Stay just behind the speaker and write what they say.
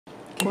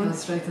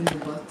That's right in the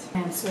butt.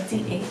 I'm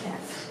sweating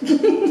AF.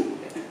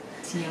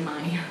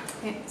 TMI.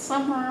 It's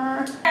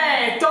summer.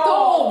 Hey, Two,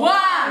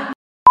 one!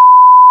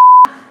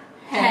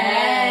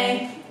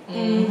 Hey!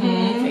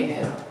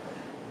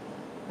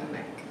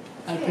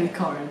 I'll play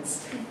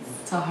cards.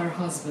 To her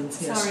husband.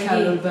 Yes, Sorry,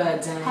 Carol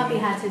birthday. Happy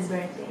Hattie's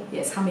birthday.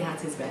 Yes, Happy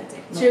Hattie's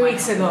birthday. 3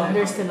 weeks ago,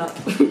 they're still up.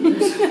 3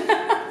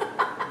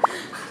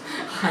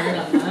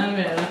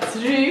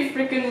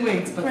 freaking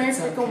weeks, but it's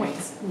okay. 3 freaking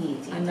weeks.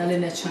 And a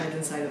little child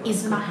inside of us.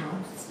 It's my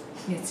house.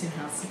 Yeah, it's your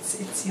house.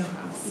 It's your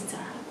house. It's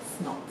our house.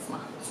 No, it's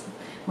not.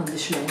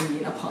 M'għandix lejn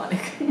jiena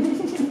bħalek.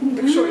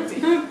 Shorty.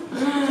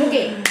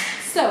 Okay,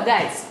 so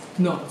guys.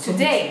 No.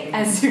 Today,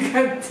 as you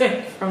can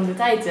tell from the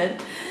title,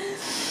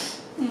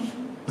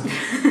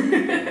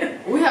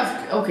 we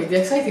have, okay, the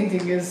exciting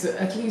thing is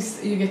at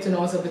least you get to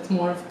know us a bit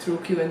more through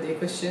Q&A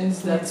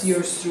questions that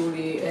yours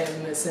truly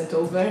sent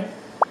over.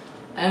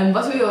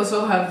 But we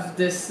also have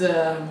this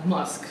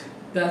mask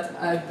that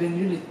I've been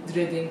really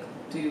dreading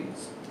to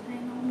use. I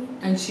know.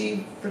 And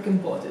she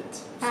freaking bought it.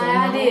 So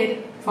I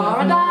did. For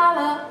 $1.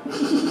 Now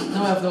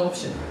I have no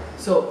option.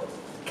 So,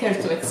 care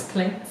to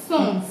explain?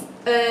 So,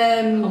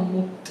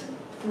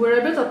 we're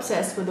a bit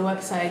obsessed with the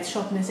website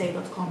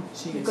shopmissa.com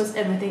because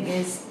everything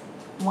is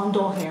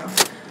 $1 here.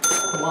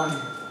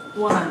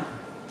 One.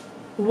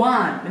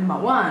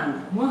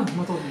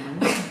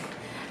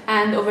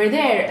 And over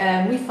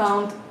there, we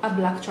found a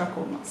black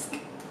charcoal mask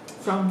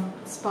from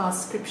Spa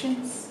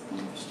Descriptions.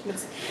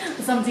 Looks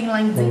something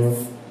like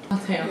this.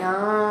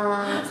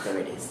 Yes, there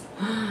it is.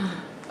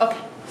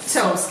 Okay,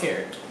 so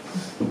scared.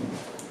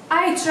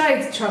 I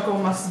tried charcoal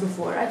masks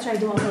before. I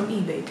tried one from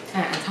eBay.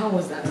 And how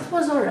was that? It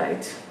was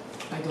alright.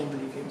 I don't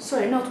believe you.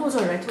 Sorry, no, it was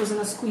alright. It was in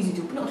a squeezy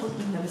tube. No, it was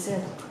never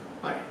said.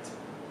 Alright.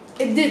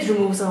 It did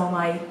remove some of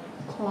my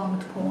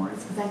clogged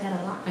pores because I got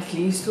a lot. At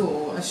least too,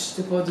 għax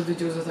tipo the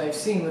videos that I've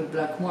seen with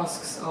black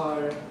masks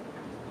are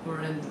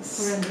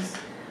horrendous.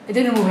 It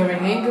didn't remove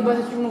everything, but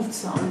it removed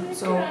some.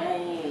 So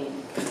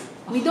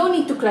we don't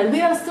need to cry.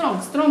 We are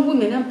strong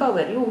women,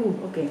 empowered.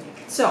 Okay.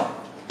 So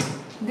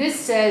this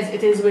says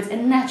it is with a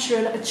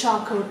natural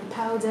charcoal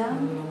powder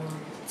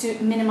to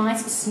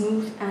minimize,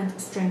 smooth, and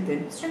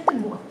strengthen.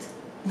 Strengthen what?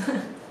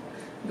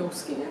 Your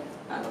skin?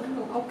 I don't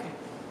know. Okay.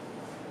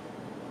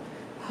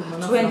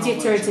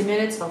 20-30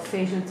 minutes of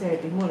facial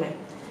therapy. Mole.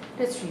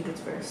 Let's read it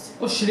first.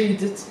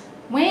 Read it.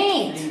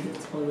 Wait! Read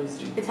it.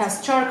 Always read it. It has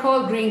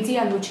charcoal, green tea,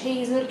 and witch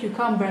hazel,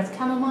 cucumber,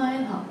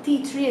 chamomile, hot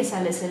tea tree,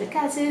 salicylic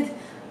acid,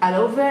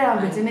 aloe vera,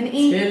 vitamin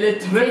E,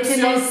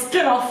 vitamin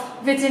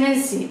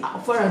C.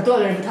 For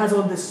 $1 it has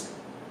all this.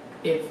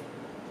 If.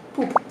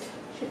 Poop.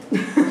 Shit.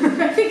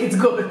 I think it's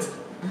good.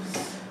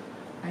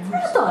 For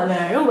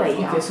 $1, oh wait.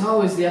 Okay, so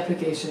how is the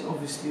application?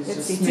 Obviously, it's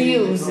Let's just see, to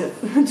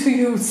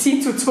use,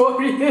 see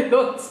tutorial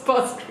on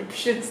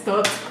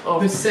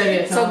spascriptions.com.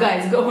 So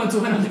guys, go on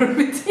to another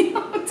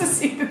video to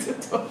see the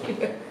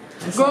tutorial.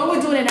 Go on,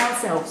 we're doing it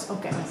ourselves.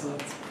 Okay.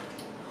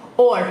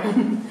 Or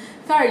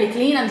thoroughly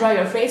clean and dry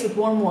your face with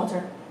warm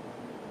water.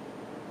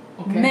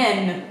 Okay.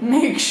 Men,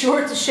 make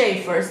sure to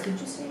shave first. Did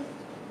you say?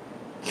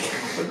 I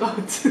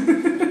forgot.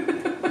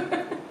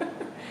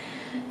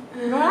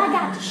 No, I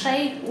got to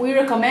shave. We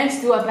recommend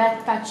to do a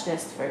patch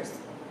test first.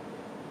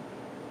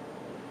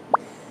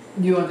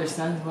 Do you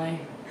understand why?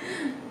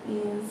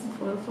 Yes,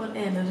 for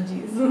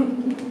allergies.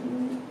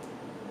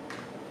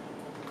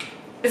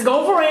 Let's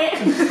go for it!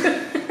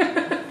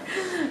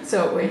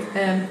 So, wait.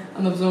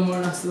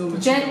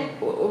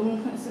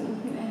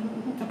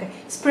 Okay.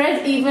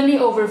 Spread evenly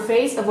over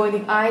face,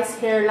 avoiding eyes,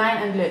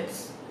 hairline, and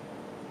lips.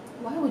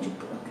 Why would you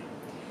put...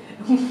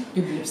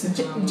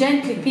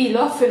 Gently peel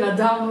off in a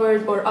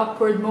downward or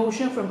upward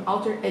motion from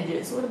outer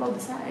edges. What about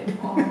the side?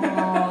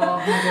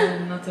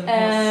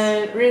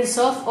 Rinse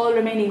off all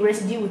remaining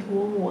residue with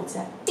warm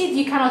water. If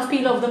you cannot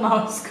peel off the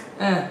mask,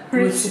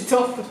 rinse it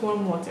off with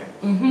warm water.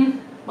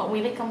 But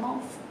will it come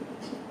off?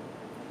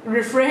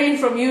 Refrain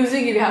from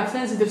using if you have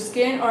sensitive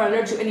skin or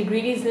allergic to any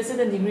ingredients listed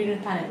in the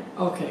ingredient panel.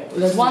 Okay.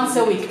 Once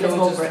a week. Let's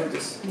go for it. We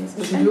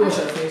should wash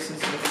our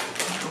faces.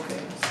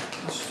 Okay.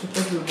 I should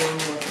put the warm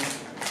water.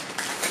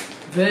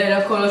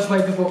 Vera, kollox by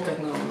the pocket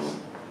now.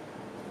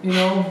 You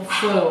know,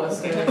 follow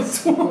us,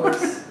 guys. Of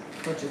course.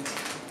 Budget.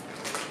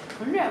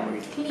 Yeah, we're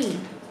clean.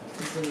 I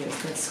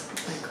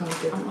can't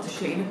get I'm not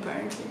clean,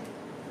 apparently.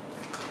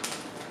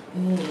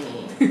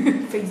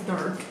 Face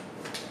dark.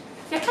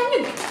 Yeah, can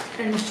you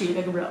turn the sheet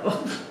like a bravo?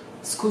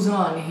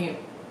 Skużani,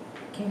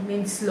 Can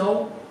being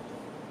slow?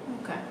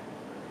 Okay.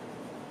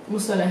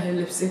 Musa leħi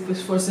lipstick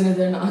biex forsi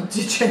nider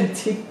naqġi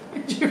ċenti.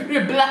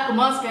 Your black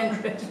mask and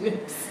red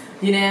lips.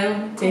 You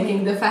know,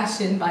 taking the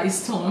fashion by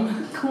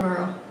storm.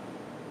 Girl.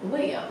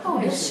 Wait, how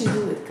does she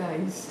do it,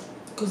 guys?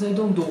 Because I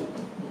don't do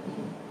it.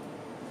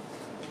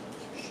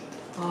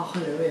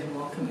 ħalli wieħ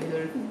ma kemm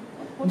jidher.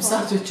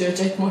 Msaħtu ċ-ċerċ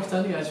qed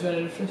mortali għax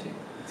very refreshing.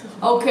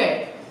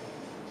 Okay.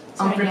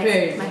 I'm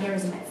prepared. My hair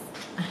is a mess.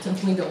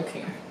 We don't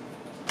care.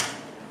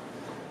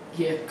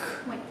 Jekk.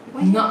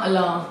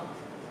 Naqla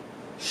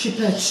xi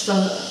patch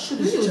ta' Should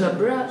we use a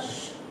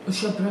brush? U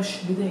xi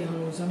brush bidejja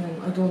ħanuża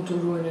minn. I don't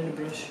ruin any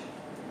brush.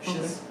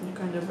 She's you're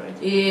kind of right.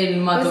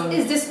 Il-Madonna.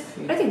 Is this...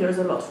 I think there's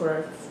a lot for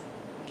her.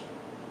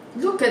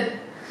 Look at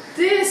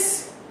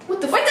this! What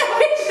the fuck?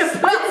 The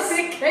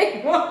plastic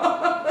came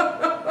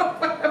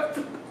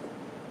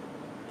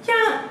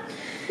Yeah!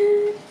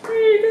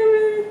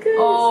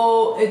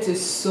 Oh, it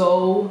is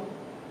so...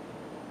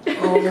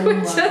 Oh it could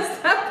my...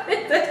 just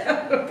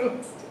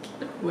happen.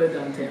 Well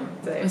done,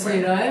 Tia.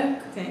 Say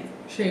right? Thanks.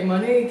 Shame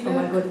on it. Oh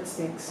my god, it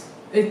stinks.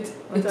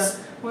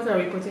 What are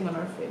we putting on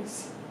our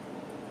face?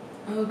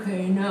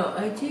 Okay, now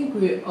I think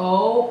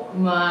oh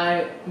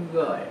my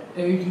god,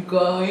 it's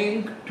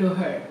going to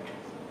hurt.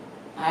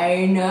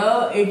 I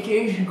know it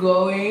is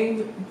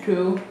going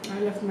to... I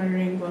left my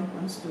ring on.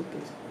 I'm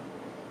stupid.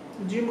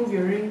 Did you move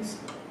your rings?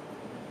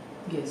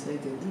 Yes, I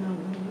did. No,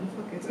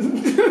 fuck it.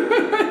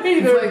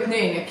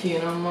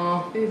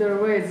 Either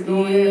way, it's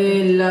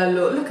going.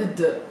 Look at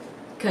the...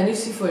 Can you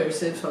see for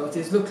yourself how it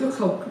is? Look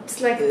how...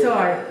 It's like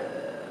tar.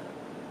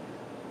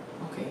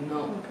 Okay,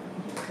 no.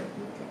 Okay.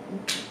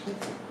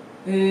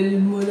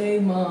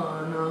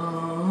 Il-Muleymana.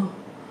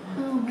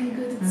 Oh my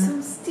god, it's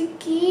so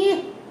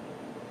sticky.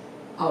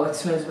 Oh, it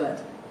smells bad.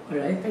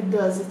 Alright? It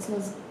does, it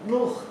smells...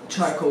 Ugh.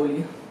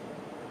 Charcoaly.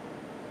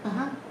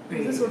 Uh-huh.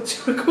 Is this what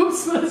charcoal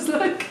smells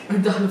like?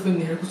 Daħlu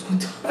fil-nihra kus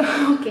kont.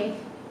 Okay.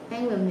 I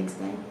will next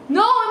time.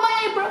 No, my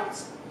eyebrows!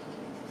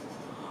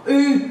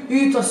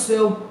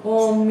 Tassew,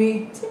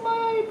 ommi. See my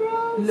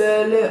eyebrows?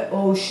 Le,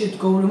 oh shit,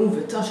 go remove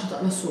it. Tax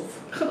ħataq la-suf.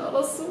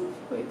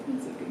 Wait,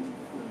 1 second.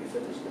 Let me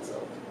finish this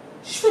up.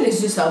 X'finish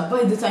this up?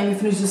 By the time you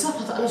finish this up,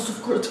 ħataq la-suf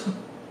kurta.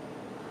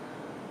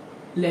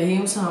 Le,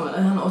 jim saħma,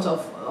 ħanqot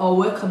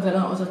għawek, ħabbel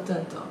ħanqot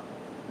attenta.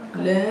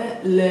 Le.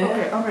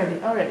 Okay, I'm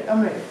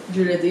ready.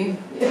 You ready?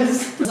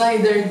 Yes. It's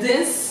either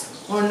this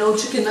or no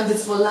chicken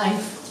nuggets for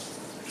life.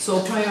 So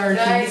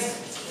priorities. Guys,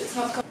 it's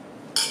not...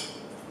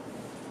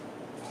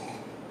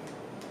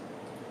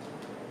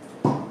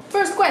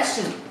 First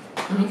question.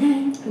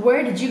 Okay.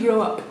 Where did you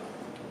grow up?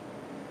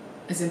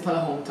 As in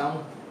pala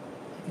hometown.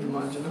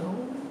 Imagine.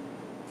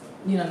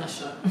 Jina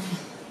naxxar.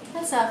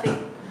 That's happy.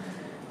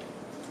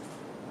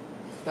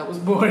 That was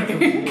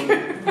boring.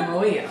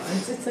 Oh yeah,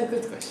 it's a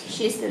good question.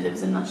 She still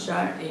lives in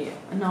Nashar. Yeah.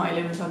 And now I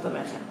live in Santa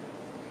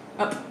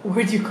Bella.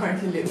 Where do you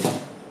currently live?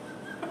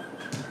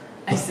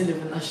 I still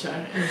live in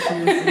Nashar and she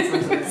lives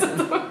in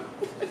Santa Bella.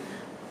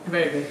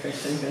 Very good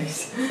question,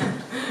 guys.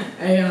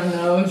 I don't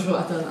know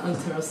what an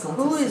answer.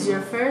 Who is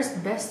your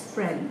first best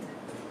friend?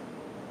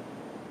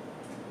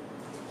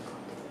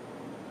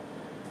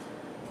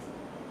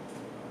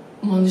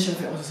 M'għandix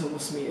għalfejn qed isemmu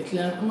smijiet,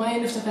 ma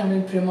jien niftakar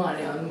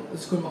mill-primarja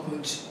żgur ma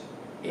kontx.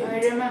 I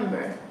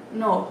remember.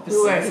 No, we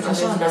were his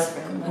best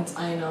friend.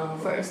 Għajna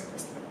First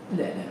best friend.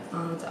 Le,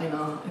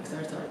 għajna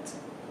iktar tard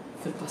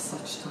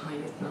fil-passaġġ ta'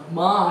 ħajjitna.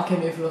 Ma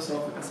kemm hi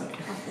filosofika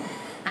sabiħ.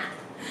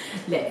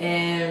 Le,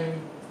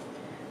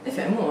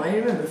 I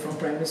remember from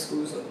primary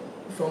schools,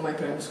 from my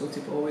primary school,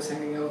 always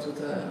hanging out with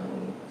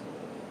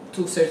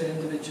two certain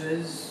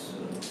individuals.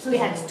 So we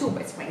had 2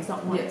 best friends,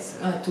 not one. Yes,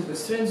 I had 2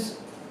 best friends.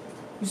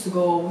 We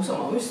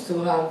used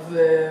to have a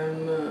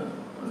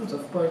lot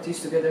of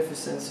parties together for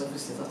sense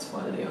obviously ta'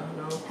 tfalli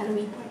aħna.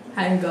 Halloween party.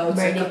 Hangouts,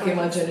 anke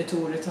ma'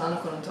 ġenituri tagħna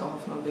konna ta'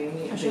 ħafna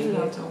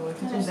bejnietom.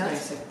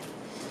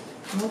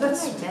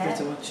 That's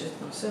pretty much it,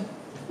 naħseb.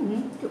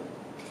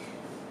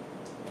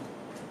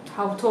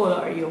 How tall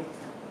are you?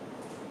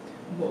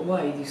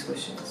 Why these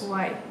questions?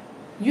 Why?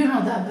 You're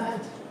not that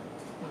bad.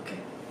 Okay.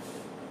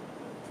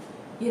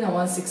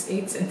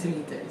 168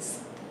 centimeters.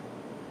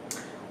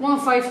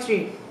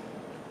 153.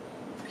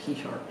 He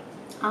short.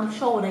 I'm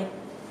shorty.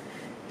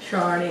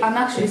 Shorty. I'm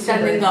actually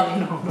standing up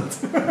now.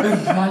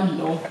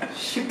 Mallo.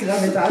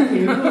 X'gravità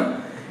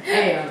tiegħu.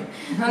 Ejja,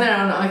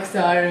 ħanara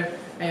aktar.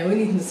 We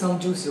need some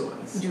juicy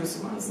ones. Juicy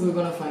ones. We're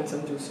gonna find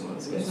some juicy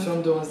ones. Yes,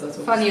 from the ones that.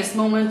 Funniest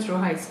moment through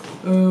high school.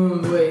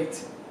 Oh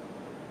wait.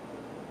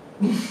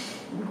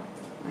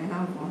 I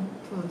have one.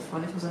 It wasn't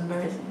fun. It was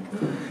embarrassing.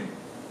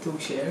 To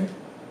share.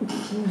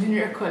 In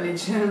junior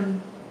college,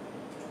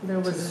 there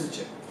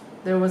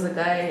was a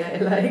guy I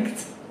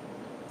liked.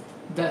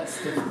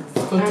 That's different.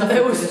 And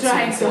I was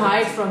trying to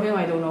hide from him.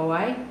 I don't know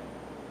why.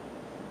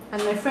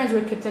 And my friends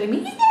were kept telling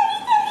me, he's there.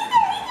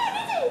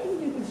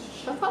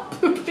 Shut up,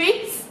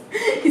 please.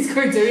 He's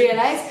going to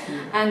realize.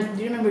 And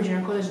do you remember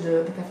junior college,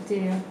 the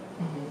cafeteria?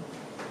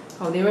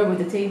 How they were with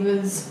the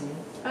tables?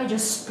 I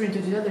just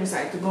sprinted to the other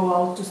side to go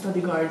out to study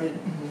garden.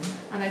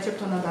 And I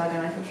tripped on a bag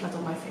and I fell flat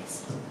on my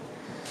face.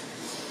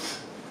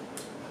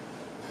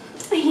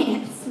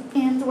 Yes,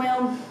 and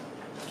well,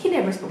 he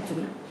never spoke to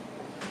me.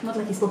 Not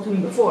like he spoke to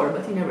me before,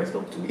 but he never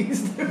spoke to me.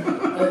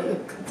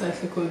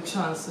 That's a cool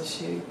chance that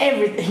she...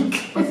 Everything.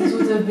 But it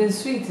would have been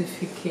sweet if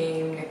he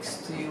came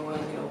next to you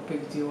and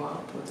picked you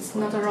up. It's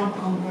not a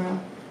rom-com, girl.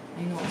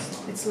 I know it's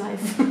not. It's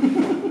life.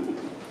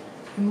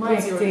 My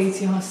date,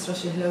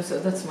 so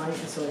that's mine.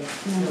 Sorry.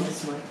 No,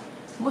 that's mine.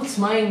 What's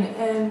mine?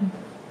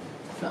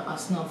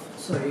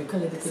 Sorry, you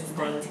call it It's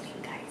nice,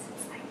 guys.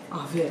 It's nice.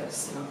 Ah,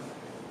 yes, no.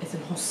 It's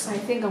an host. I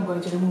think I'm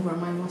going to remove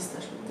my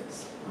mustache with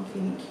this. I'm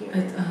feeling cute.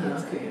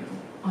 Okay.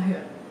 Oh,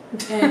 yeah.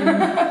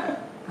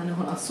 Għanna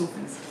għon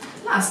għas-sufis.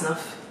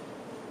 Laqsnaf.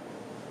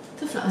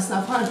 Tifla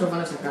qasnaf, għan prova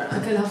niftakar.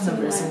 Kelli ħafna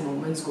embarrassing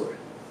moments gur.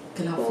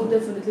 Oh,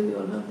 definitely we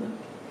all have them.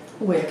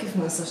 U kif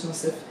ma nistax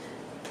nasib.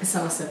 Issa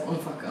nasib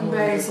unfakka.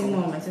 Embarrassing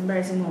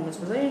moments.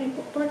 Was I any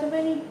part of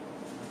any?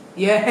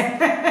 Yeah.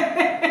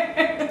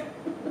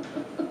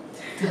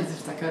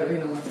 Tiftakar, you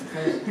know what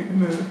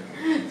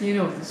You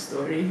know the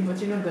story, but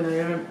you're not gonna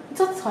remember. It's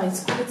not high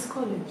school, it's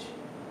college.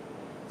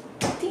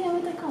 Damn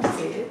it, I can't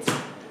say it.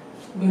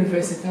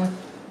 University.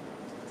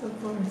 It's a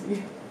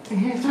party.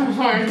 It's a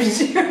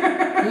party.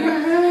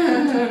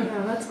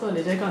 No, that's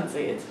college, I can't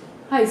say it.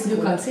 High school.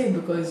 You can't say it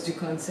because you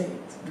can't say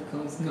it.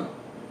 Because no.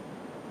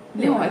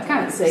 No, I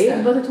can't say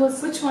it, but it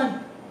was... Which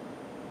one?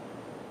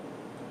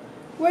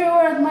 Where you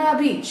were at Maya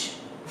Beach.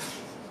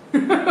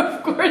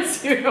 Of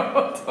course you know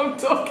what I'm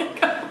talking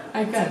about.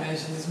 I can't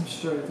imagine this, I'm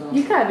sure it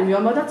You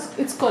can, but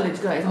it's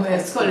college, guys. Oh yeah,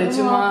 it's college.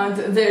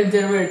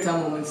 There were some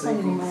moments like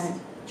this.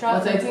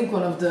 But I think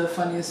one of the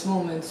funniest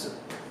moments,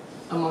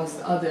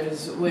 amongst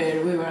others,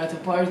 where we were at a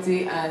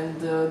party and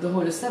the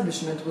whole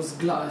establishment was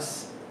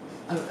glass,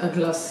 a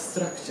glass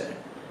structure.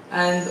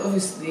 And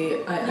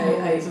obviously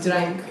I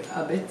drank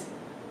a bit.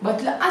 But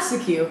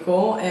Eyewear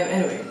Co,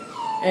 anyway,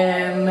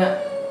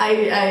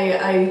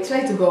 I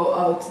tried to go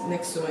out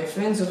next to my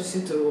friends,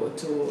 obviously, to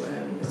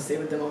stay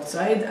with them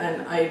outside,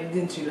 and I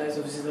didn't realize,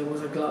 obviously, there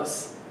was a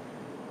glass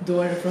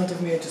door in front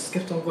of me. I just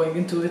kept on going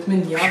into it.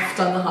 Min jaf,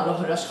 tanna ħala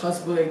ħra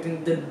xħasbu, like,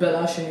 din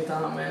dil-bela xini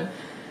taħamel.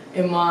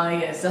 Imma,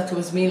 yes, that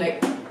was me, like,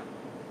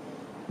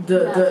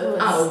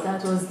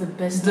 that was the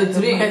best. The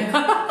drink,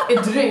 a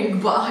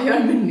drink baqa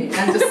ħjar minni,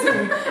 and just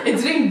a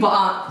drink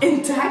baqa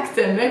intact,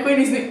 and like, when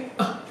he's like,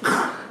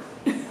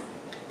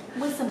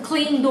 with some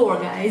clean door,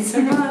 guys.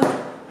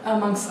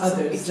 Amongst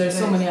others, there's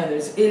so many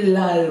others.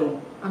 Illalu.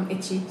 I'm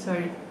itchy,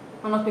 sorry.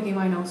 I'm not picking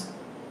my nose.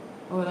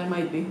 Oh, well, I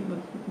might be, but...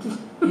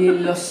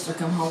 Jillostra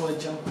kam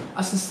ħawġa.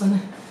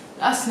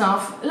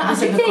 Asnaf,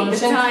 take the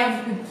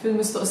time.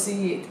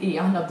 Fil-mistoqsijiet,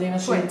 aħna bdejna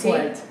xi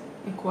kwart.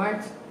 A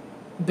quart?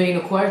 Bejn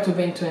a quart u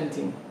bejn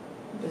 20.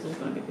 This is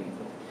gonna be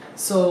painful.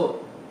 So,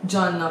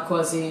 ġanna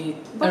kważi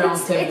around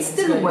 10 minutes. But it's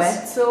still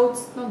wet, so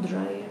it's not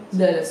dry yet.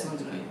 No, it's not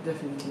dry.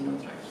 Definitely not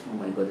dry. Oh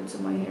my god, it's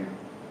in my hair.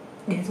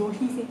 It's what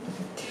he said.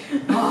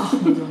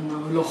 Madonna,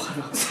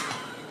 l-oħra.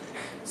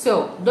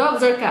 So,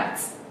 dogs or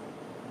cats?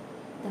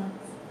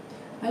 Dogs.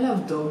 I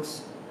love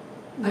dogs.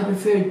 No. I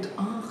prefer...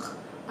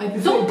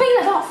 Don't peel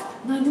it off!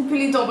 No, I don't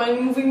peel it off.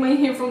 I'm moving my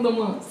hair from the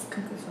mask.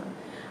 Okay, sorry.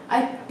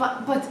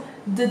 But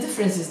the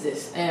difference is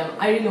this.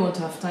 I really want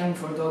to have time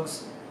for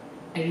dogs.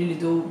 I really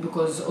do,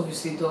 because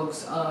obviously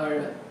dogs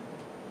are...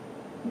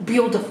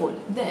 beautiful.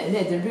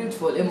 They're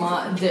beautiful.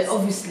 They're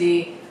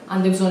obviously...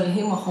 And they're bżonn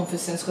il-ħin magħhom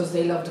fis-sens because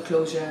they love the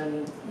closure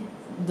and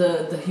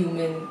the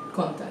human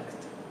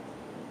contact.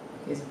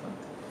 Yes,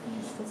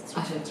 that's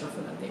true. Għaxen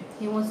trafil għaddej.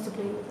 He wants to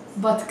play with us.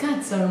 But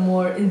cats are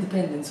more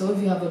independent, so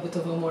if you have a bit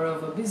of a more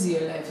of a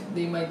busier life,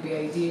 they might be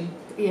ideal.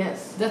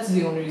 Yes. That's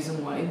the only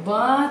reason why.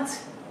 But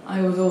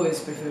I would always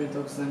prefer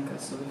dogs than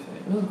cats, to be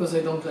fair. Not because I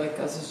don't like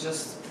cats, it's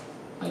just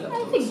I love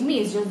dogs. I think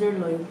me, it's just their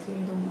loyalty,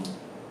 I don't know.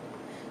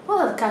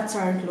 Well, that cats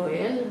aren't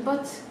loyal,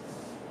 but...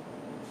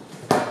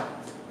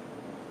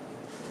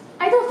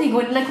 I don't think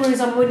for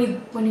example,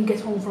 when you get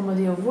home from a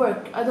day of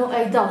work, I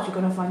doubt you're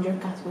gonna find your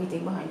cat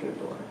waiting behind your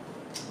door.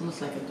 Not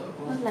like a dog.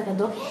 Not like a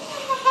dog.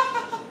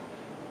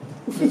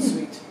 That's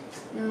sweet.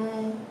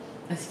 No.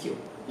 That's cute.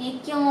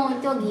 Cute,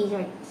 doggies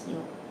are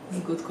cute.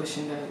 That's a good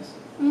question, guys.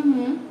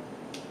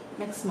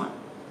 Next one.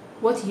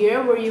 What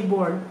year were you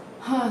born?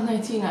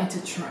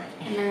 1993.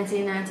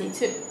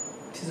 1992.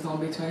 She's gonna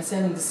be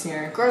 27 this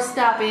year. Girl,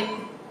 stop it.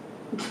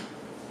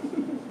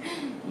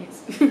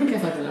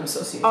 I'm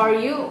so serious. Are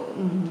you?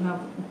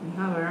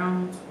 Have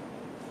around.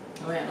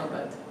 Oh yeah, not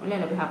bad. We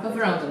have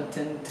around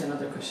 10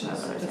 other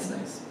questions. That's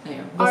nice.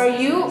 Yeah, are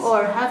you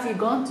or have you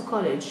gone to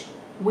college?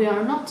 We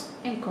are not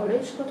in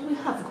college, but we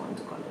have gone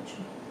to college.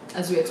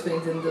 As we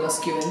explained in the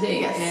last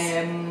Q&A,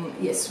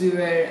 yes, we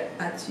were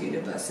at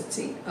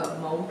University of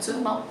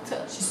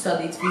Malta. She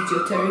studied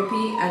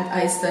physiotherapy and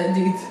I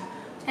studied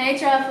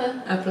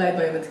applied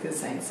biomedical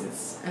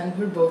sciences, and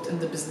we're both in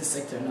the business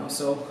sector now,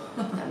 so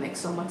that makes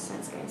so much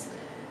sense, guys.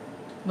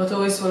 But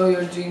always follow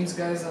your dreams,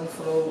 guys, and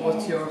follow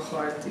what your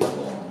heart is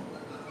on.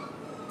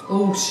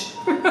 Oh,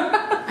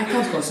 I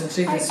can't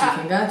concentrate this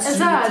weekend. That's really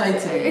tight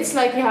today. It's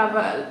like you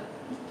have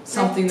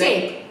something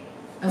tape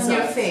on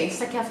your face.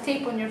 Like you have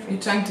tape on your face.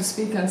 You're trying to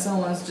speak and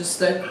someone's just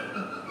like...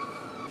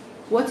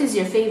 What is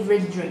your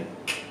favorite drink?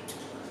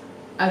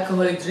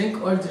 Alcoholic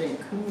drink or drink?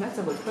 That's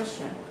a good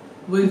question.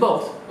 With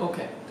both.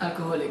 Okay.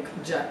 Alcoholic,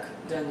 Jack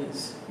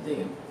Daniels,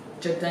 damn.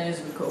 Jack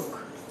Daniels with Coke.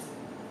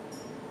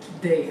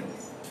 Damn.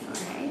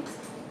 Alright.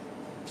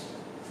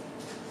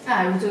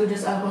 We do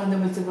just alcohol and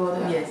then we to go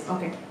there? Yes.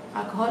 Okay.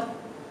 Alcohol?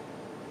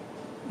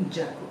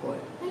 Jack alcohol.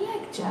 I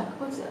like Jack,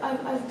 but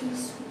I've been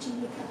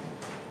switching with that.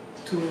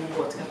 To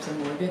what, Captain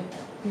Morgan?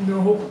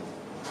 No.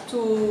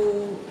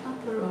 To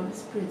Aperol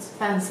Spritz.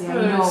 Fancy, I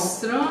know.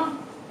 Extra?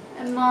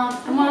 I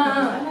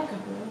like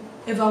Aperol.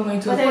 If I'm going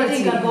to but a party... I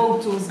think I'll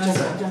go to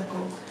Jack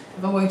Coke.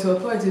 If I'm going to a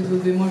party, it will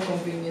be more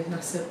convenient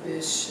naħseb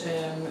biex,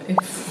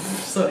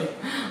 sorry,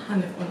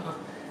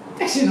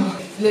 actually no.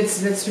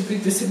 Let's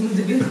repeat this segment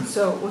again.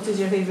 So, what is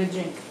your favorite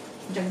drink?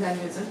 Jack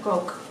Daniels and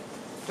Coke.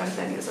 Jack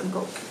Daniels and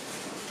Coke.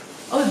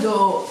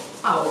 Although,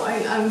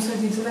 I'm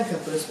starting to like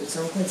Aperol Spritz,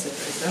 I'm quite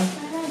surprised.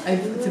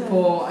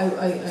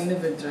 I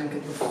never drank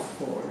it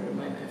before in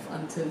my life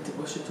until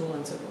 2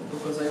 months ago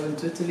because I went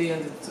to Italy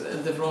and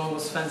everyone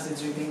was fancy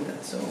drinking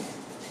that, so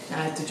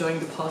I had to join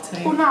the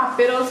party. Un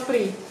Aperol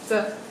Spritz.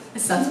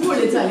 Issa tmur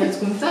l-Italja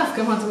tkun taf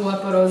kemm ħadd huwa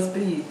Aperol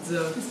Spritz.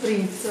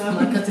 Spritz.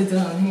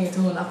 Mal-katedral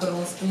ħietu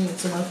l-Aperol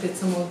Spritz u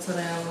mal-pizza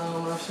mozzarella u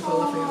ma nafx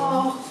kollha fejn.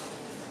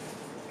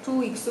 2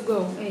 weeks ago,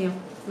 ejja.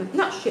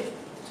 Not shit.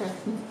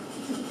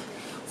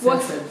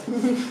 What?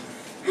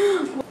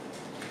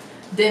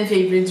 Then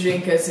favorite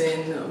drink as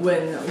in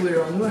when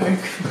we're on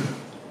work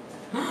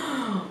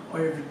or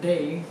every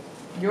day.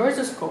 Yours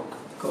is Coke.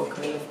 Coke,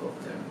 I love Coke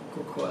there.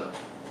 Coca-Cola.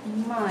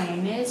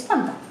 Mine is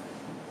Fanta.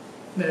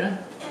 Vera?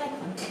 I like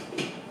Fanta.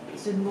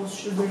 It's the most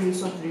sugary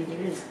soft drink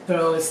there is.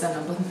 Pero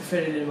istanna, but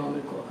preferi li mam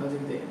il-Coca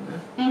dik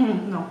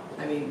dejjem, No.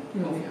 I mean,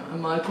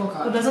 ma l-Coca.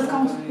 But does it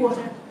count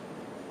water?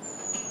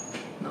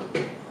 No.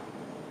 Okay.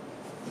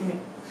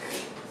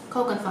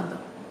 Coke and Fanta.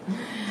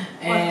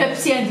 Or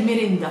Pepsi and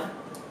Mirinda.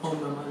 Oh,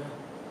 mama.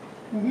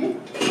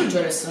 Kull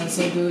restaurant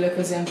sejdu l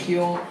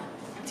eżempju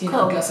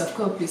tina glass of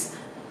Coke, please.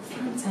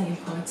 Fanta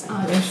import.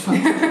 Għax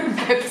Fanta.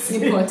 Pepsi.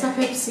 Importa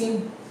Pepsi.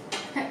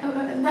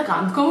 Dak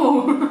għandkom.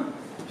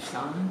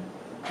 X'tan?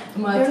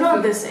 They're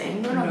not the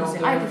same. They're not the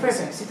same. I prefer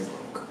Pepsi to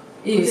Coke.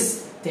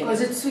 Is.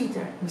 Because it's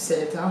sweeter.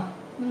 Biseta?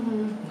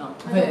 No.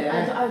 I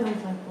don't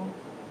like Coke.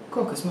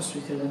 Coke is more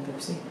sweeter than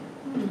Pepsi.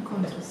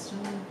 Contrast.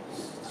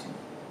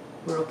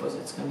 We're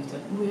opposites, can you tell?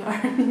 We are.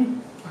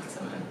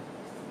 Excellent.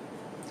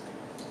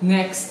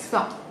 Next. So,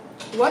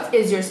 what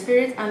is your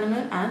spirit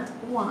animal and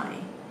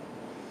why?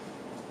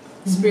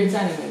 Spirit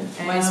animal.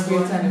 My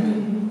spirit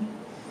animal.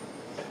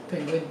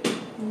 Penguin.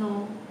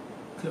 No.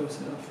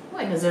 Close enough.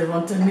 Why does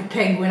everyone tell me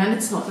penguin and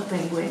it's not a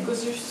penguin?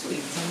 Because you're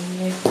sweet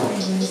and like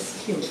penguin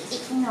is cute.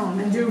 No,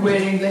 And you're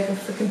wearing like a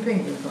freaking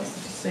penguin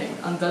costume. Just saying.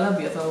 And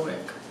Dalabia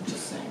tal-wek.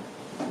 Just saying.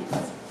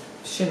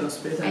 Shino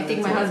spirit animal. I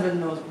think my husband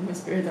knows what my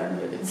spirit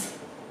animal is.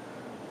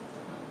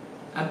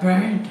 A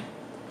bird.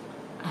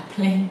 A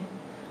plane.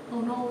 Oh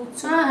no,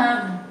 it's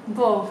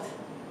both.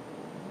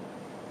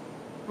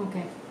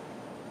 Okay.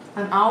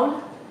 An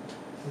owl?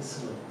 A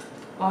sloth.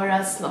 Or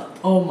a sloth?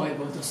 Oh my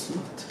god, a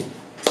sloth.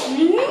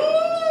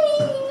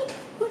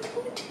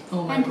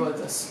 Oh my god,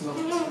 a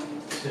sloth.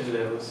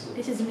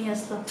 This is me, a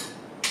sloth.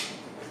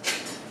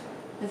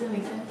 Does that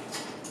make sense?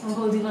 I'm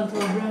holding on to a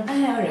breath.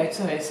 Alright,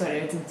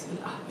 sorry, I didn't.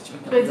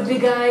 With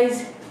big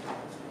eyes.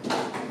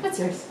 What's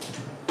yours?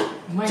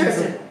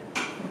 Turtle.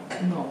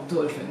 No,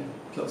 dolphin.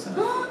 Close enough.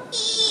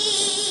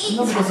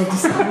 Not because of the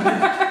sound.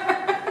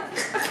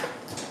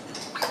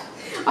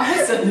 I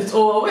said it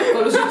all. Wait,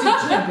 kollox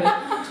ġiġġebi.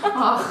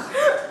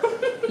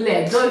 Le,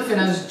 dolphin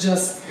is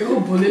just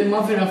jobbu li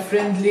ma vera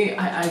friendly.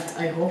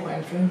 I hope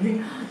I'm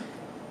friendly.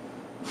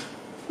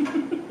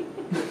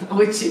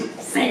 Which is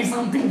saying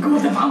something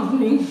good about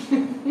me.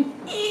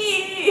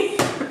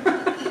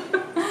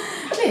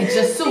 Le,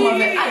 just so ma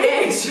vera.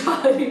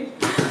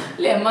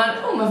 Le,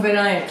 ma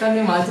vera jek,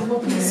 animal tipo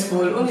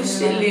peaceful, u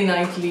nixxilli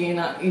najt li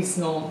jena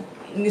jisnu,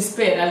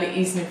 nispera li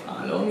jisni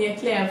f'għalhom,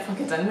 jek le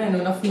fakit għal-menu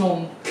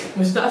nafnom,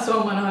 mux daqsu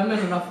għamma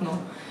għal-menu nafnom.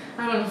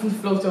 Għamma nafn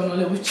floato għonu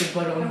li wicċi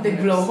barron. The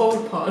blowhole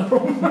palm.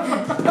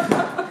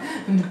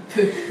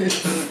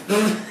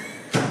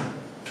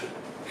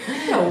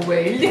 No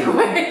way, li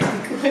way.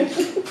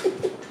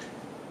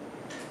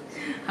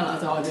 Għala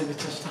ta' għadi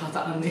bieċa xtaħta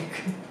għandik.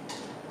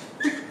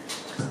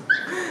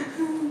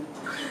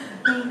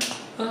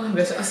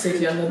 Biex qassejt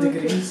li għanna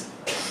degrees.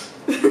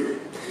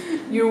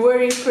 You're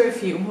wearing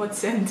perfume. What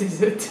scent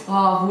is it?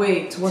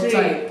 Wait, what Three,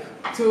 type?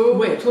 2,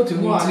 Wait, what do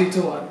you mean 1. 3,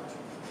 2, 1?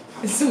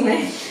 It's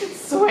sweat.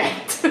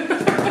 Sweat.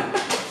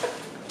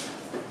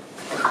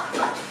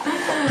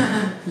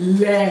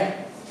 Le.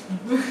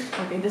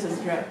 Okay, this is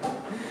dry.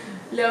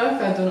 Le,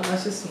 għak għaddu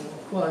naqax ismu,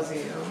 kważi,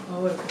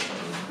 għawek.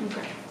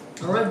 Okay.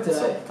 Għawek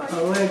dry,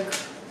 għawek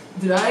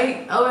dry,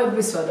 għawek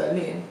biswa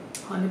dal-lin.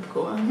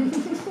 Għanibku.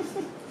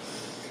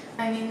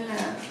 I mean,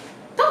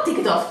 don't take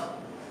it off.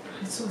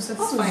 It's so What was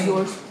satisfying.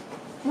 yours?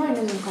 Mine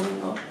isn't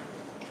coming off.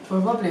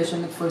 Probably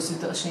għaxanek forsi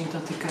daqxin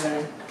ta'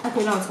 tikar.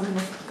 Okay, now it's coming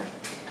off. Okay.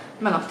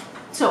 Mela.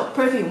 So,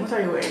 perfume, what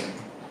are you wearing?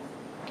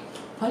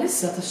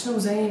 Palissa, ta'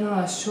 xnuża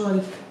jena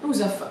xol,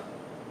 nuża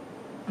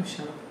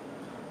Uxxana.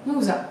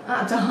 Nuża,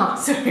 taħħa.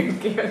 Sorry,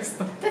 okay, I'll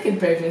stop. Dak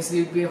il-perfumes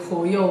li jbieħu,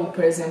 jow,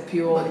 per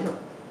eżempju,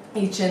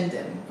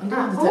 H&M.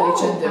 Għandu Oh,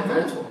 tal-H&M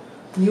vertu.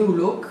 New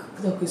Look,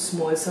 dak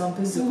il-small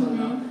samples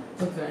ikonna.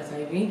 Dak vera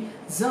tajbin.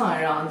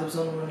 Zara għandu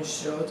bżonn ma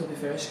nixtru, tu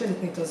bifera xkellit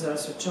nejta Zara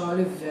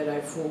soċjali, vera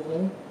jfuħu.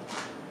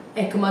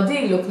 Ek, ma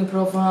Day Look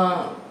niprofa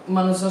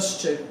ma nużax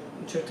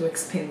ċertu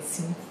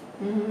expensive.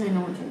 I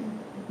know what you mean.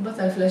 But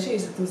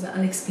għal-flashes li tuża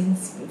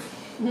unexpensive.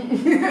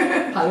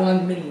 Għal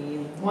 1 million.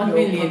 1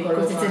 million,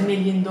 because it's $1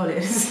 million.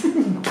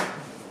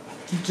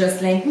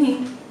 Just like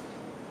me.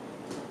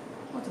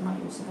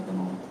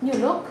 New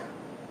look?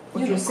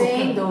 What you're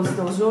saying, those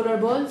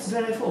rollerballs?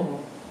 Very formal.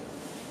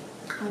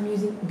 I'm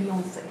using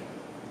Beyonce.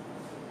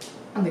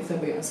 Għandek ta'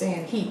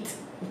 Beyonce. Heat.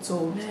 It's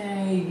old.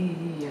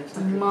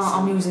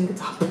 I'm using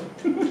it up.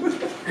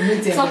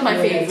 It's not my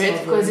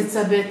favorite because it's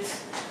a bit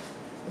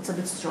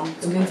strong.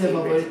 Minti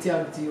favoriti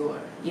għal Dior.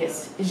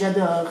 Yes,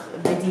 j'adore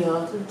the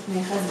Dior.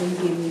 My husband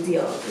gave me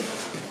Dior.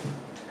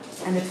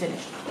 And it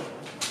finished.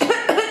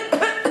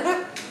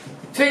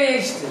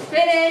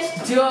 Finished!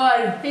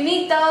 Dior!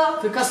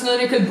 Finito! Because no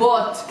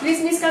il-bot.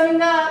 Christmas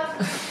coming up!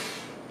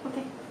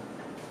 Okay.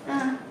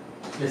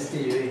 Let's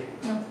see.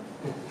 No.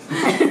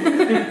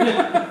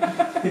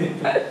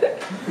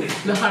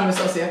 L-ħar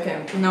mistoqsija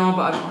kemm? No,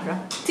 baqa l-oħra.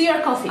 Tea or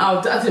coffee? Għaw,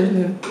 daqtir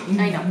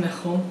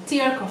neħħu.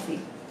 Tea or coffee?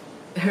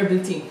 Herbal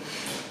tea.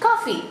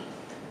 Coffee!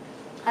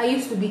 I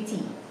used to be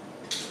tea.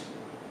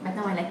 But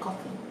now I like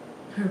coffee.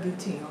 Herbal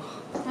tea,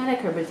 I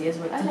like herbal tea as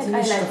well. I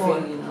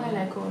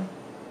like all.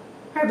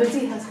 Herbal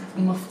tea has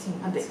caffeine. Mafti.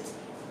 A bit.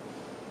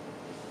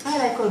 I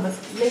like all, but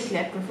lately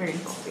I prefer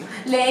coffee.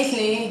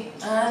 Lately,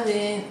 Oh,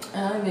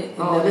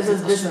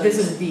 this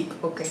is deep.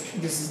 Okay.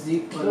 This is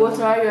deep. What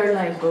are your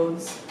life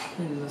goals?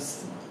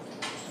 This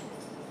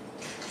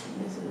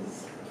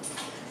is...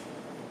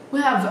 We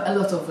have a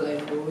lot of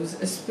life goals,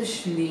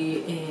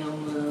 especially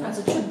As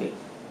it should be.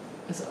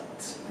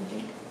 Eżatt. I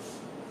think.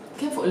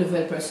 Kemm fuq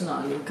livell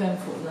personali, u kemm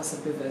fuq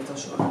nasab livell ta'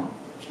 xogħol.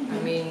 I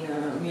mean,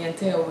 me and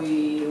Thea,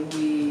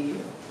 we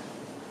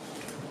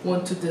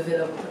want to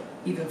develop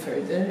even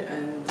further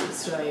and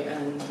try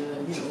and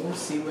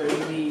see where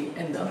we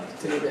end up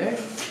together,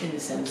 in the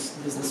sense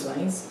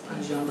business-wise,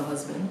 and Jean, the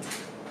husband.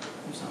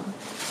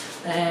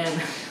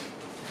 And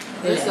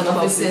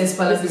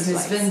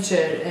business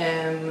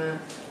venture.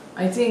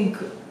 I think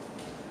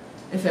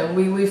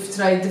we've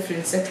tried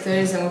different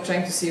sectors and we're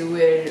trying to see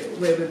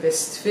where we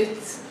best fit,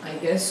 I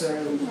guess, or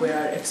where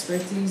our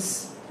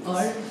expertise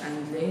are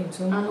and lay and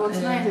so on. And what's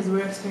nice is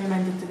we're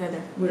experimenting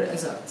together. We're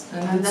exact.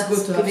 And it's that's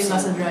good to giving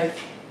us a drive.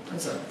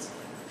 Exact.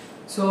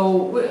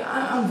 So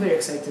I'm very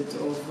excited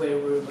of where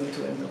we're going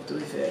to end up, to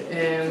be fair.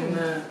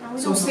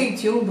 So stay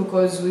tuned,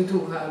 because we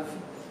do have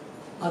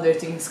other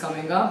things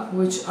coming up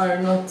which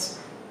are not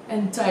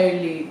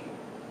entirely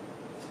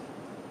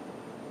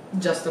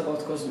just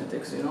about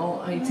cosmetics,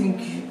 I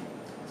think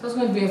so it's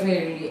going to be a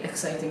very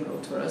exciting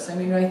road for us. I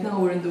mean, right now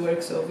we're in the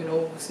works of,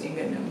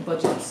 seeing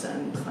budgets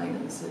and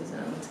finances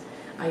and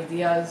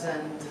ideas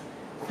and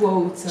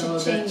quotes and all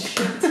that.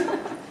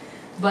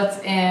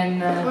 But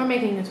we're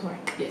making it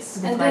work. Yes.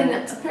 And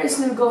then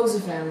personal goals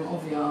of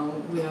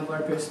we have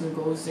our personal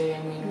goals there.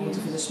 I mean, I want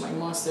to finish my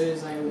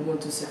masters, I want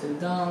to settle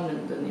down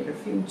in the near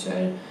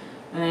future,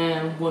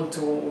 want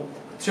to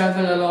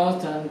travel a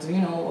lot and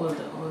all that.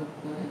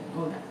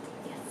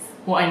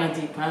 Waqajna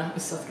deep,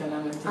 issa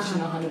tkellem inti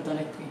x'inhu ħanibda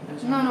nekki.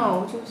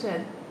 No, what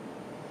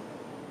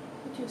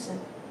you said.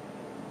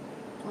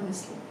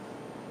 Honestly.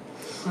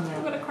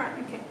 I'm gonna cry,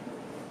 okay.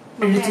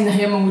 Irrid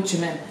naħjem ma' wiċċi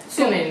men.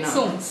 Soon.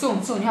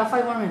 You have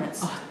 5 more minutes.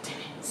 Oh, damn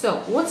it.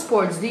 So, what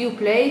sports do you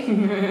play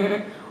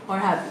or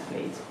have you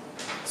played?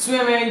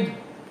 Swimming.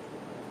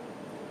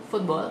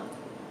 Football.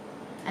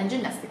 And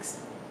gymnastics.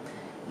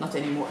 Not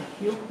anymore.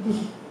 You?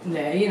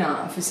 Le,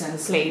 jiena fi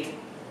sens. Played.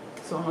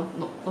 So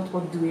not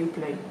what do you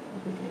play?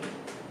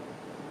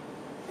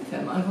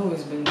 I've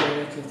always been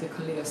very athletic,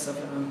 għalli jassa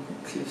vera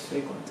cliff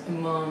fejkont.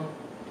 Imma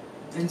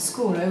in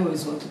school I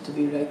always wanted to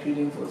be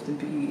really involved in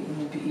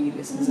PE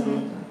lessons and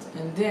all that.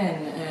 And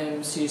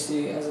then,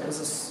 seriously, as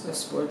a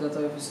sport that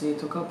I obviously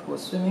took up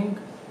was swimming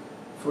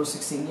for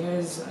 16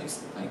 years. I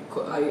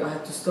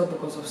had to stop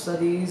because of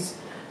studies,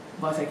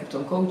 but I kept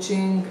on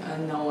coaching,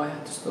 and now I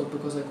had to stop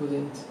because I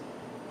couldn't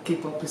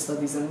keep up with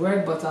studies and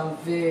work, but I'm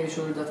very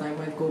sure that I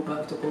might go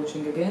back to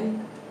coaching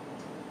again.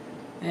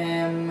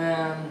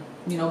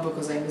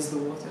 Because I miss the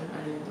water,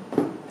 I really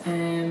do.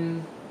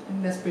 And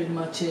that's pretty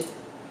much it.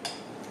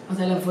 But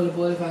I love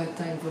volleyball, if I had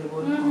time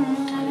volleyball. I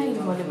like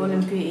volleyball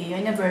and PE.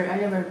 I never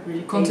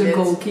really played it. it.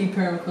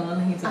 Goalkeeper,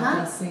 he's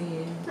Nice.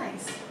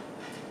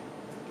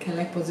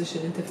 Kellek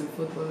position inti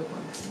fil-football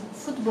ukoll.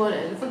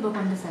 Football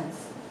kon defense.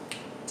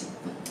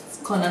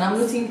 Konna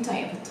nagħmlu team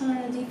tajjeb.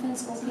 Tara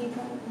defense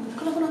goalkeeper.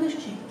 Kollha konna biex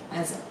xejn.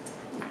 Eżatt.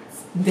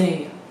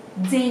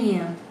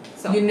 Dejjem.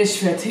 Jien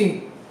nixfet hi.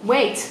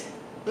 Wait.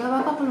 We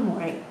have a couple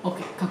more.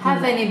 Okay, couple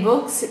Have more. any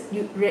books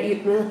you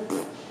read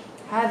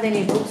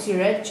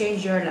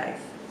changed your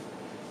life?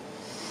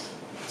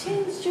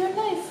 Changed your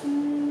life?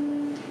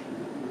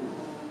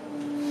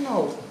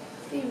 No.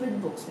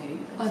 Favorite books maybe.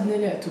 Għadni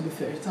li to be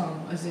fair,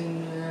 as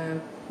in...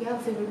 You have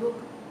a favorite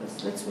book?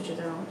 Let's switch it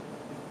around.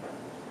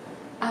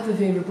 I have a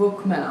favorite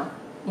book, Mela.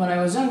 When I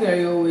was younger,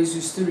 I always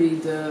used to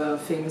read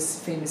famous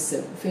Five.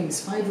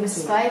 Famous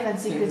Five and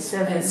Secret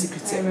Seven. And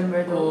Secret Seven. I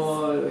remember those.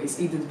 Always.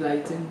 Edith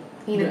Blyton.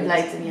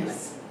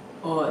 Yes.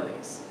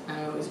 Always.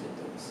 I always read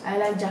those. I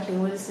like Jackie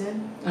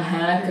Wilson.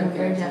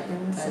 Jackie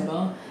Wilson.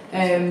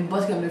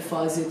 But kemm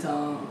il-fażi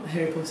ta'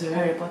 Harry Potter.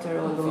 Harry Potter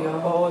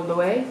all the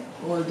way.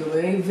 All the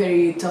way.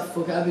 Very tough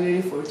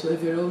vocabulary for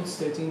 12-year-olds,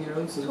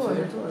 13-year-olds. It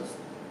was.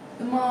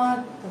 Ma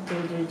At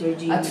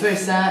at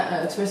first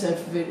I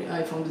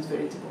found it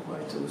very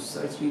hard to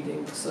start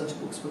reading such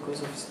books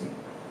because obviously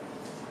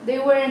They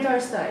weren't our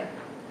style.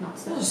 Not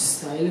style. mhux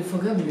style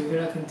infogabli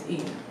vera kien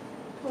tqil.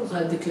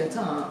 Għal dik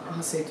l-età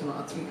ħassejtu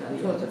naqtrika li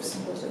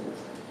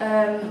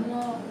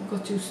Ma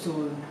got used to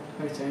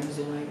her terms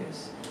then I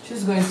guess.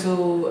 She's going to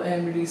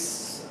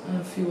release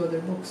a few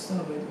other books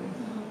now by the way.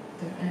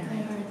 I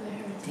heard.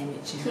 Damn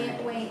it, she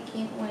Can't wait.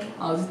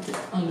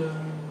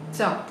 So,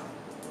 So,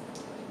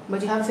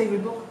 but you have a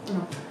favorite book?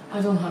 No.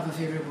 I don't have a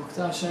favorite book.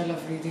 Tax, I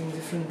love reading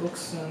different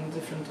books and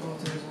different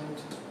authors and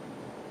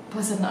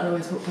Passet naqra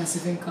wet fuq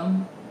passive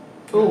income.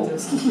 Oh.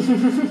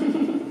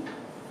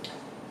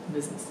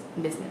 Business.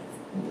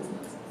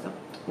 So,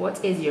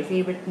 what is your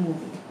favorite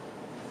movie?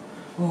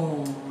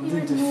 Oh,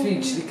 Favorite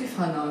diffiċli kif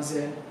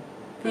ħanażel?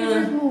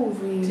 Favorite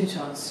movie?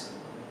 Teachers.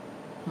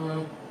 You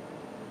know.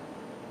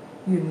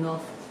 I don't know,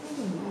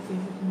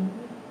 favorite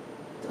movie.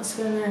 Tas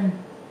kien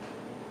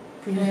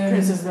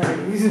Princess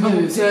Diaries.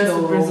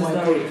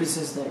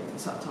 Princess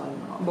Diaries.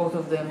 Both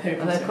of them. Harry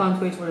And I Potter.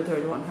 can't wait for the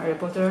third one. Harry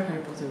Potter.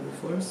 Harry Potter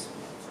Reforce.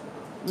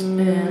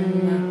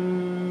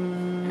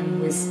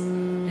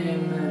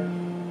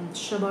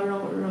 Shaba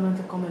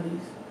romantic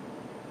comedies.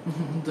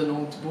 The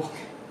Notebook.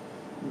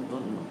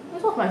 Don't know.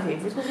 It's not my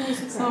favorite.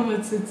 It's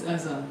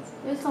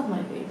not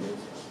my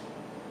favorite.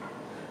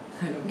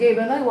 Gabe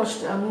and I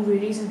watched a movie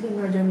recently,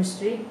 Murder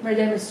Mystery.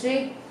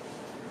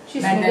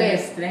 She's from Gabe.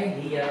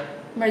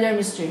 Murder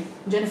Mystery.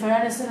 Jennifer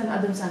Aniston and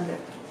Adam Sandler.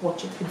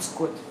 Watch it. It's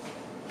good.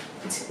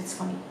 It's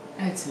funny.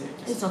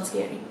 Excellent. It's not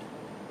scary.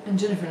 And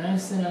Jennifer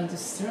Aniston and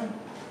sister.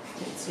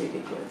 It's really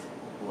good.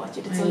 Watch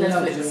it. It's I on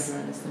love Netflix. Jennifer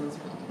Aniston as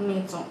well. Me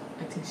too.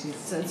 I think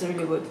she's. It's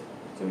really good.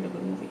 It's a really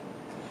good movie.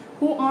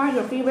 Who are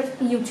your favorite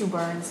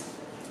YouTubers?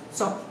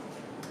 So,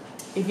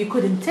 if you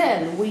couldn't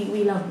tell,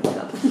 we love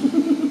makeup.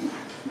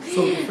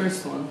 So the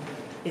first one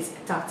It's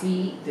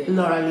Tati, Dave.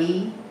 Laura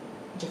Lee,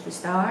 Jeffree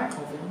Star,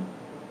 Obvio.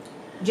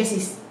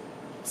 Jessie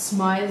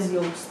Smiles,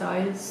 Yo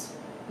Styles,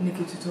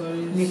 Nikki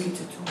Tutorials. Nikki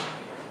Tutu,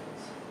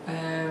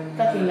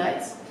 Kathleen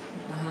Lights.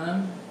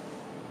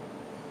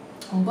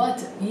 But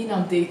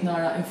jina bdejt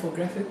nara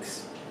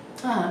infographics.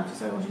 Just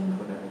started watching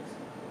the graphics.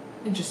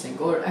 Interesting,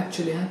 or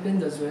actually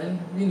happened as well.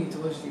 You need to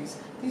watch these.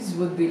 These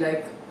would be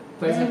like,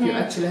 for example,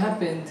 actually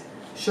happened,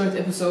 short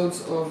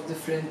episodes of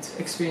different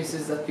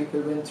experiences that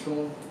people went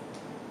through.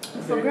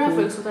 Very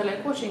Infographics, cool. what I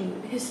like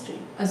watching history.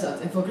 As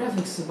that,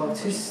 infographics about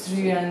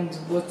history and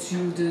what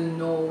you didn't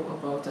know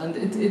about. And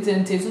it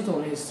entails not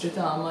only history,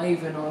 ma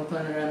even on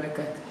paranormal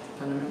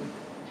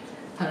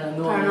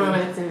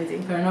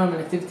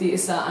activity.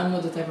 Issa, I'm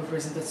not the type of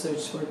person that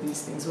searches for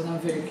these things, but I'm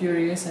very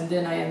curious and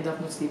then I end up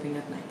not sleeping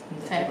at night. I'm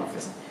that type of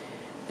person.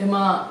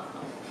 Emma,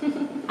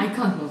 I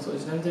can't not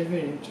watch them, they're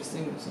very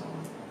interesting. So.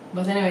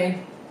 But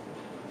anyway.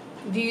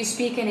 Do you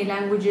speak any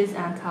languages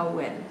and how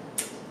well?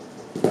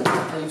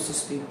 I used to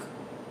speak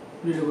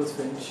really good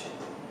French.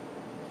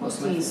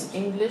 Mostly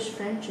English,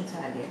 French,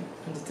 Italian.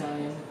 And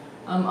Italian.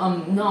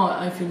 Now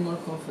I feel more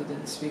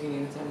confident speaking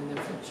in Italian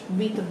than French.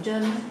 Bit of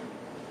German?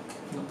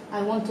 No.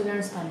 I want to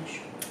learn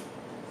Spanish.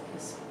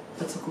 Yes.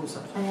 That's a cool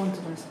subject. I want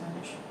to learn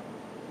Spanish.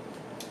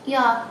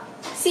 Yeah.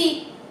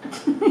 See.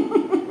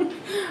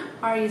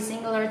 Are you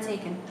single or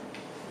taken?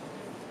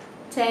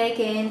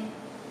 Taken.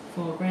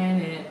 For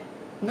granted.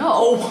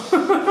 No.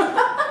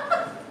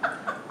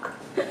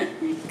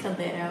 Cut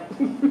that out.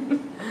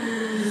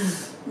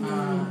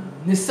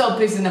 Nistaw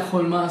please naħħu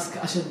l-mask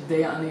għax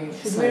id-dejaqni.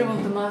 Should we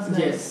remove the mask?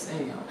 Yes,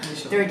 anyhow.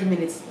 30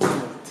 minutes.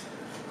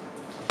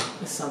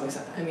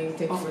 I mean,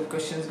 take for the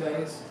questions,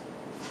 guys.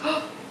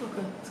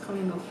 Okay, it's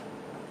coming off.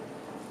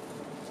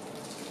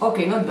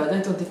 Okay, not bad.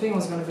 I thought the pain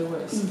was gonna be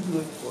worse.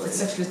 Good.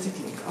 It's actually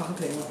tickling.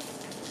 Okay, no.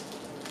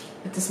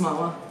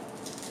 Tismawa.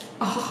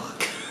 Oh,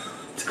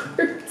 it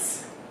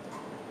hurts.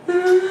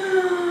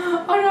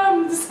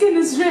 Aram, the skin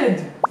is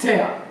red.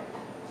 Thea.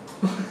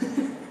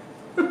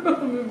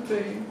 I'm in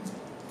pain.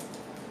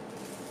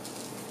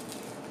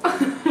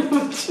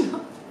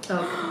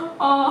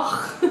 Oh.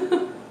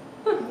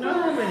 Not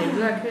have any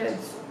black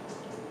heads.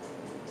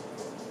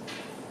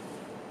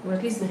 Well,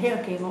 at least the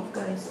hair came off,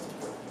 guys.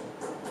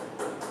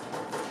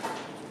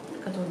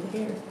 Cut all the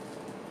hair.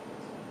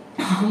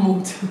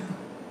 Mood.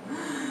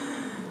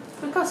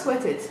 Look how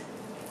sweated.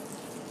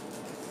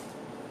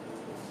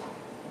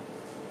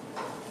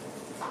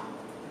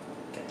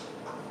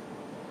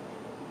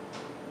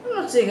 I'm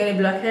not seeing any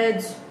black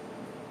heads.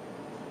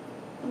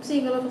 I'm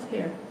seeing a lot of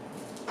hair.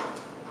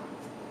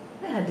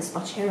 I had this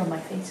much hair on my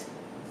face.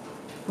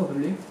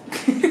 Probably.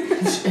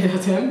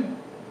 Xqerat hemm?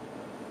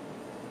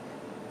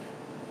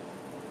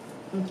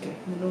 Okay,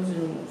 the nose is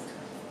removed.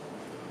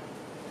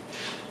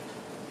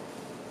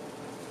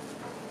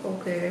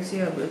 Okay, I see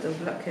a bit of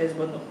black hairs,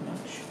 but not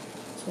much.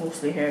 It's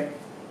mostly hair.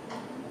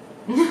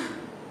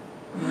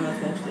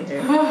 Not mostly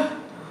hair.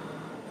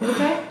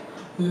 Okay?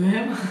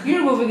 You're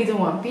removing it in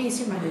one piece,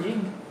 you're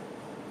managing.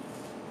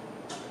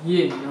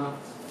 Jiena.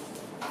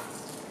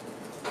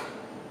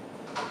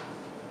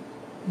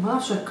 Ma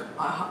nafx hekk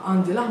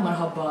għandi l-aħmar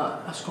ħabba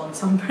għax kont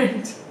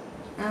sunburned.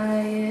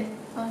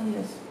 Ah,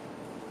 yes.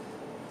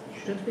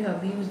 Shouldn't we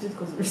have used it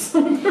because we're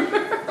somber?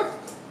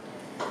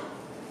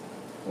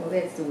 Well,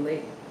 that's too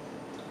late.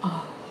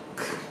 Oh.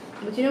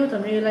 But you know what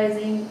I'm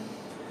realizing?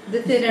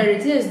 The thinner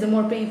it is, the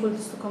more painful it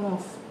is to come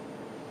off.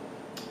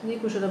 I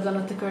think we should have done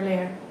a thicker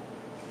layer.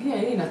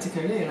 Yeah, jina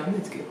thicker layer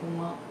għamlit kieku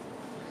ma.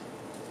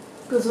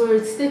 Because where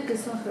it's thick,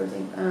 it's not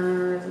hurting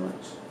as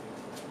much.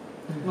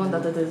 Not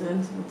that it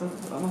isn't,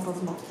 but not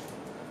as much.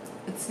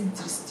 It's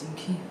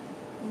interesting.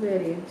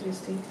 Very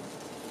interesting.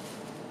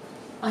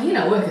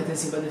 Jina għu għeket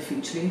nsiba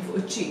diffiċli fuq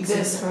iċ-cheeks.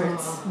 This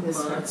hurts. This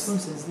hurts.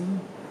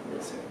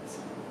 This hurts.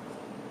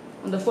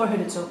 On the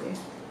forehead, it's okay.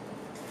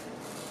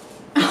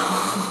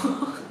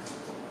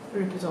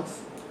 Rip it off.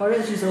 Or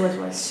else use a wet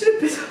wipe.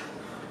 Rip it off.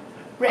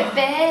 Rip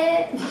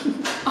it!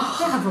 I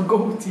have a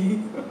goatee.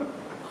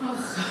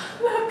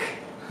 Look.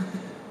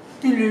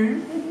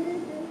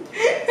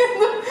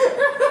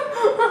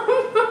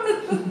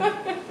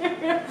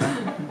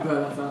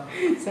 Brava.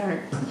 Sorry.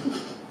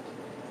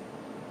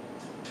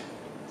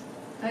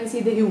 I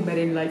see the humor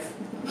in life.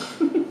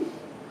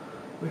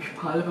 Mux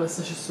bħal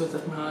basta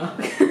xis-sotat ma.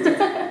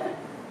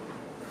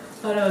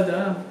 Hello,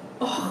 damn.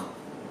 Oh.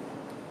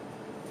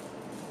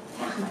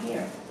 My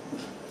hair.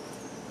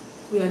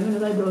 We are doing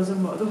the eyebrows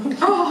and model.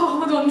 Oh,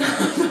 Madonna,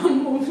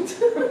 I'm moved.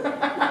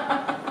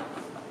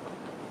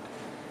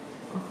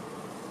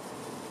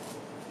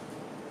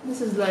 This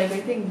is like, I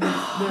think,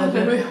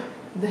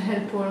 the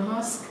hell pour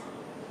mask.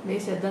 They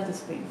said that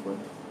is painful.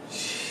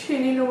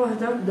 Xini lu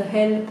wahda? The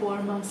hell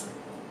pour mask.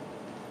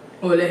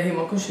 Oh, leħi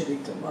ma kunx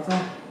irid timmata.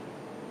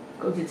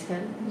 Because it's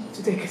hell.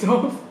 To take it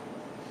off.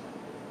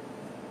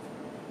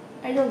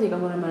 I don't think I'm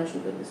gonna manage to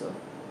get this off.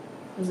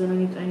 Because then I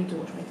need to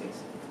wash my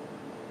face.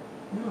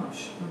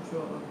 Gosh, I'm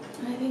sure.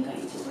 I think I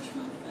need to wash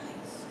my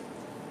face.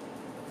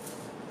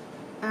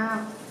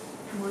 Ah,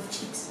 more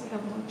cheeks. I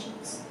have more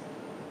cheeks.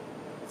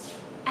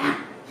 Ah!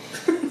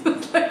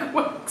 It's like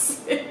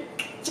waxing.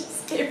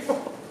 Just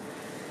careful.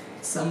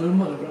 Some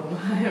monogram.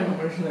 I am a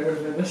version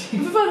of the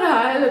sheet.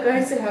 But look,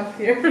 I still have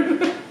here.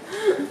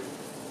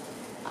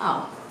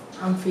 Ow.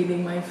 I'm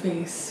feeling my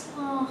face.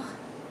 Oh,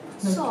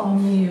 Look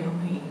soft. new.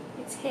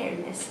 It's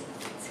hairless.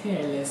 It's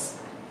hairless.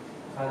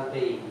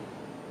 Baby.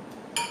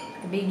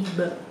 The baby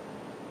butt.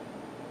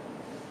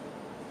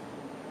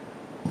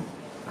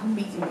 I'm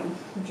beating you,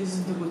 which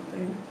is the good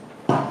thing.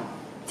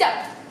 So,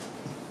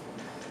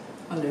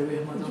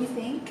 Alleluia, what do madam. you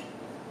think?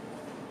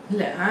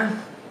 Le,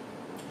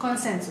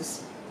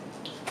 Consensus.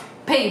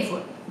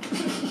 Painful.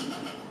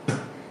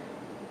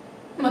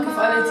 Ma kif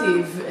għalet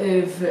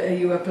if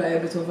you apply a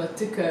bit of a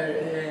thicker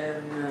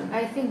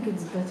I think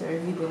it's better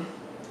if you do.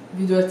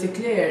 video a thick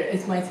layer,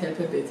 it might help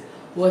a bit.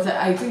 What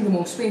I think the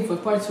most painful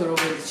parts were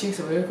over the cheeks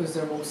over here because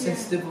they're most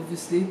sensitive,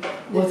 obviously.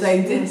 What I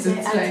did to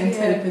try and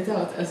help it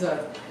out as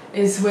well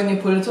is when you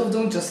pull it off,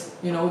 don't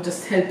just,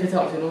 just help it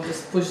out,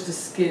 just push the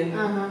skin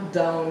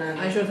down and...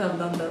 I should have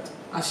done that.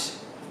 Ash,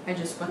 I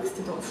just waxed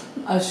it off.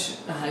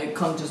 I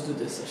can't just do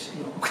this,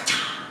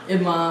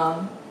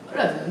 Imma,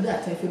 rather than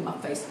that, I feel my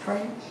face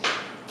cream.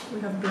 We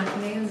have black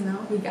nails now.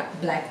 We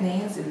got black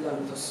nails in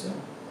London, so...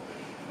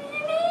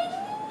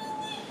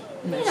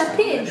 Yeah,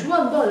 pinch,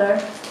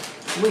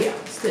 $1. We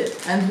are still,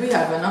 and we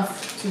have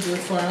enough to do it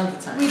for another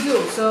time. We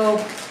do, so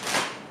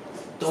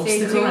Don't stay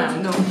stick tuned.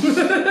 around. No.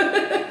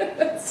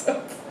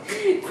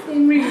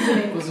 Same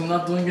reasoning. Because we're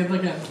not doing it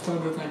again for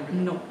the time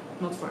being. No,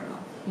 not for now.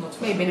 Not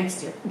for Maybe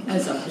next year. No,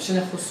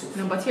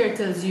 No, but here it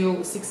tells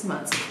you 6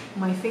 months.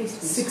 My face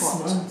feels 6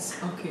 hot. months.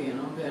 Okay,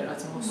 vera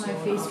My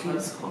face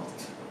feels hot.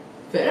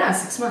 Vera,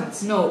 6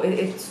 months. No,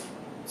 it's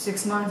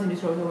 6 months and you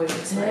throw it away.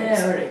 It's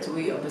Yeah, alright,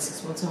 we are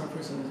 6 months our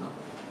person is now.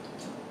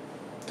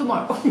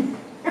 Tomorrow.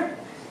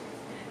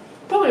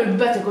 Probably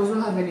better because we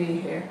don't have any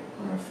hair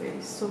on our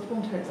face, so it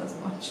won't hurt as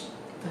much.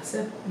 That's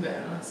it.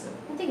 Vera, that's it.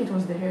 I think it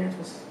was the hair that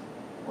was,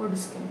 or the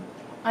skin.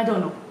 I don't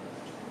know.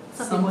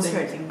 Something was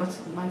hurting, but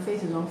my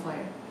face is on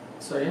fire.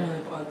 Sorry, I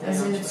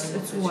As in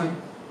it's warm.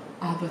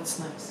 Ah, but it's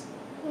nice.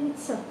 And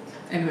it's up.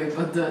 Anyway,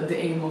 but the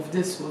aim of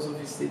this was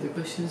obviously the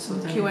question, so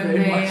thank you Q&A,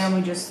 very much. and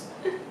we just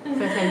felt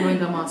like doing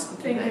the mask.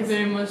 Thank you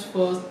very much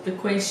for the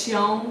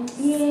questions.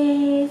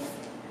 Yes.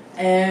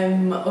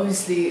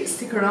 Obviously,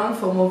 stick around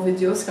for more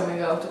videos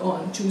coming out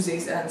on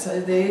Tuesdays and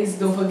Saturdays.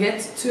 Don't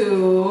forget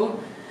to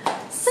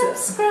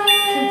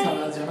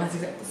subscribe.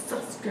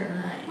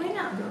 Subscribe. Why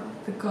not, girl?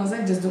 Because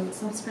I just don't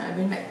subscribe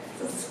and like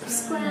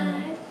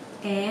Subscribe.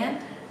 And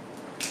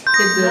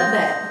hit the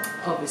bell,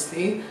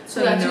 obviously,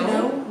 so that you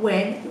know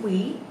when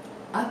we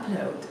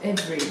upload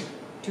every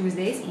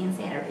Tuesdays and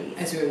Saturdays.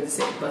 as we already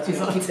said, but you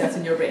keep that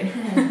in your brain.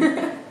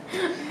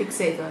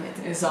 Fixate on it.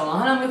 Insomma,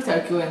 ħana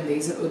miktar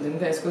Q&As il-qudiem,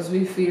 guys, because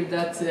we feel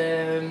that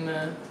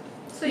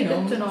So you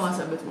get to know us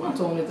a bit more. not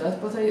only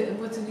that, but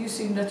you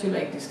seem that you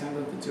like these kind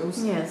of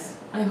videos. Yes.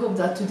 I hope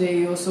that today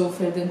you also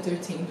felt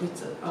entertained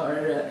with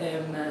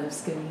our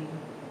skin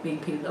being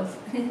peeled off.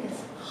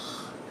 Yes.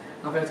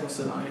 I've read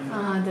also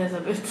There's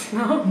a bit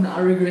now.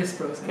 a rigorous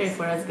process. Pray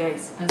for us,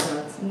 guys. As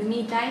that. In the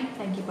meantime,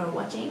 thank you for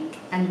watching,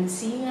 and we'll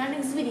see you in our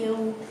next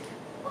video.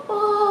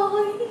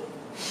 Bye.